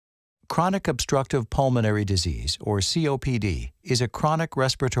Chronic obstructive pulmonary disease, or COPD, is a chronic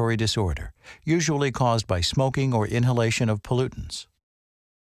respiratory disorder, usually caused by smoking or inhalation of pollutants.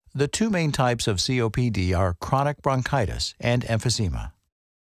 The two main types of COPD are chronic bronchitis and emphysema.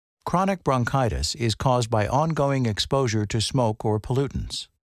 Chronic bronchitis is caused by ongoing exposure to smoke or pollutants.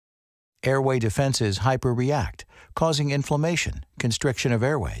 Airway defenses hyperreact, causing inflammation, constriction of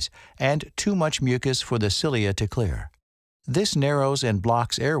airways, and too much mucus for the cilia to clear. This narrows and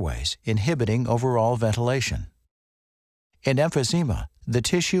blocks airways, inhibiting overall ventilation. In emphysema, the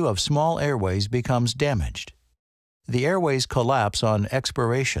tissue of small airways becomes damaged. The airways collapse on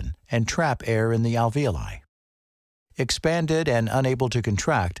expiration and trap air in the alveoli. Expanded and unable to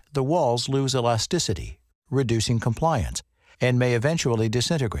contract, the walls lose elasticity, reducing compliance, and may eventually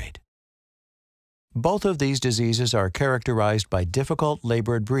disintegrate. Both of these diseases are characterized by difficult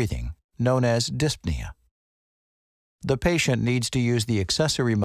labored breathing, known as dyspnea. The patient needs to use the accessory